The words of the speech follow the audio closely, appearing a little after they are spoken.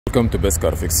Welcome to Best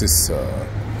Car Fixes.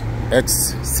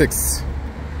 X6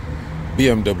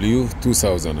 BMW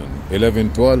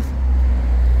 2011-12.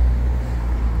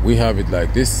 We have it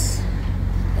like this,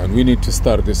 and we need to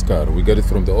start this car. We got it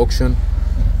from the auction.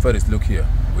 First, look here.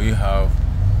 We have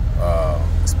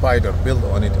Spider built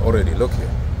on it already. Look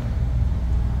here.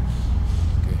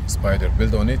 Okay, Spider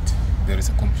built on it. There is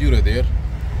a computer there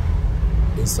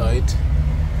inside.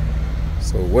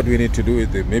 So what we need to do is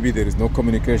that maybe there is no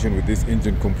communication with this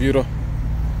engine computer,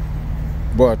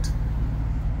 but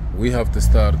we have to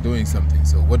start doing something.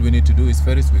 So what we need to do is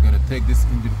first we're going to take this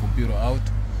engine computer out,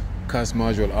 cast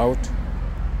module out,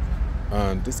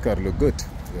 and this car look good,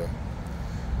 yeah,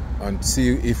 and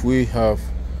see if we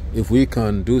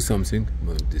can do something.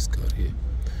 This car here,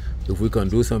 if we can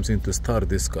do something to start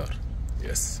this car,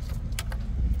 yes,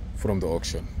 from the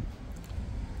auction.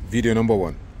 Video number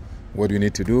 1. What we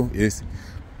need to do is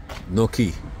no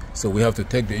key, so we have to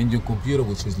take the engine computer,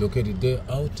 which is located there,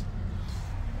 out,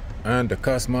 and the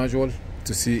cast module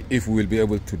to see if we will be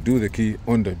able to do the key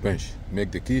on the bench,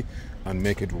 make the key and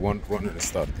make it run and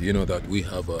start. You know that we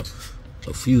have a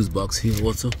fuse box here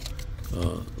also,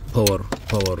 the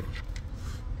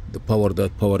power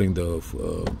that powering the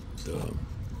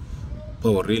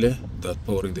power relay that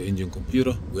powering the engine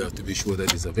computer. We have to be sure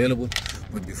that is available.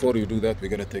 But before you do that, we're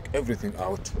gonna take everything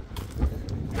out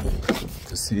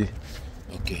to see.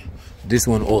 Okay, this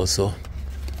one also,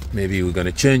 maybe we're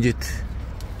gonna change it.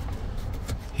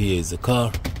 Here is the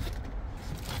car.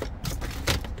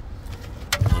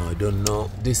 I don't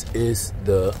know. This is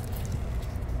the,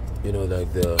 you know,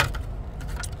 like the,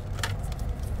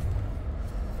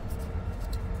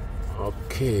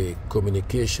 okay,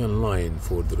 communication line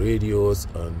for the radios,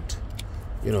 and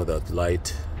you know that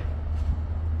light.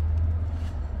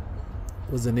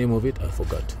 What's the name of it? I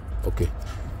forgot. Okay,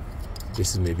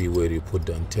 this is maybe where you put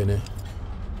the antenna.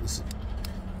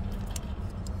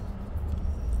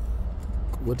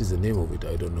 What is the name of it?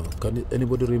 I don't know. Can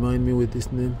anybody remind me with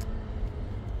this name?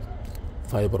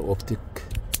 Fiber optic.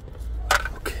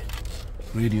 Okay,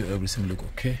 radio, everything look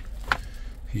okay.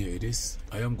 Here it is.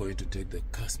 I am going to take the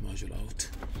cast module out.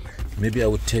 Maybe I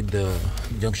would take the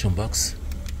junction box.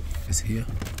 It's here.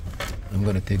 I'm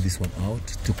gonna take this one out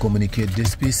to communicate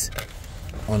this piece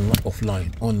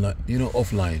offline. You know,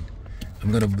 offline.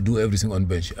 I'm gonna do everything on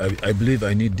bench. I believe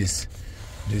I need this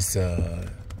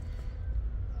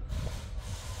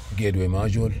gateway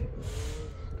module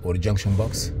or junction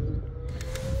box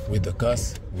with the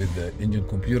cast, with the engine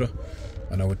computer,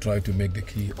 and I will try to make the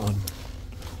key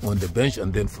on the bench,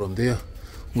 and then from there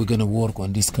we're gonna work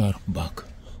on this car back.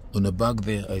 On the back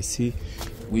there, I see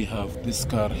we have this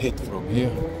car hit from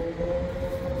here,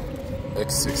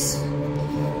 X6.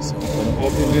 So I'm gonna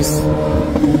open this.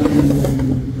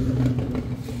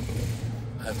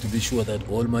 I have to be sure that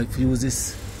all my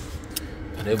fuses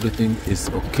and everything is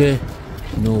okay.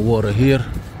 No water here.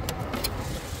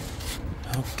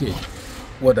 Okay,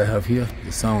 what I have here,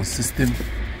 the sound system.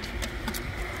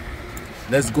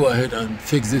 Let's go ahead and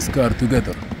fix this car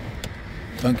together.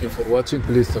 Thank you for watching.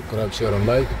 Please subscribe, share and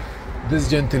like. This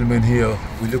gentleman here,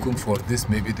 we're looking for this.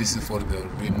 Maybe this is for the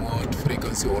remote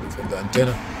frequency or for the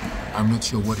antenna. I'm not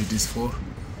sure what it is for,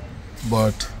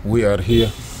 but we are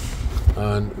here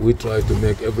and we try to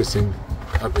make everything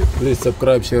happen. Please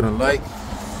subscribe, share and like,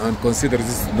 and consider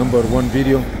this #1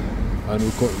 video, and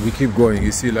we keep going.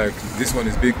 You see, like this one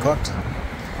is being cut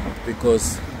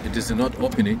because it is not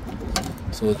opening.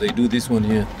 So they do this one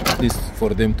here, this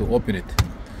for them to open it.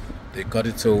 They cut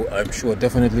it, so I'm sure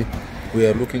definitely we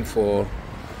are looking for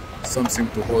something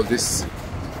to hold this,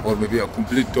 or maybe a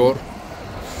complete door.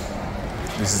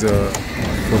 This is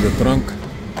for the trunk.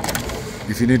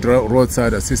 If you need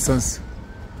roadside assistance,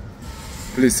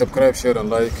 please subscribe, share and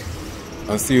like,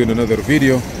 and see you in another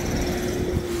video.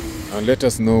 And let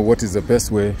us know what is the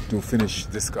best way to finish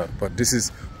this car. But this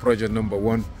is project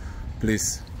 #1.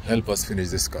 Please help us finish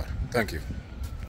this car. Thank you.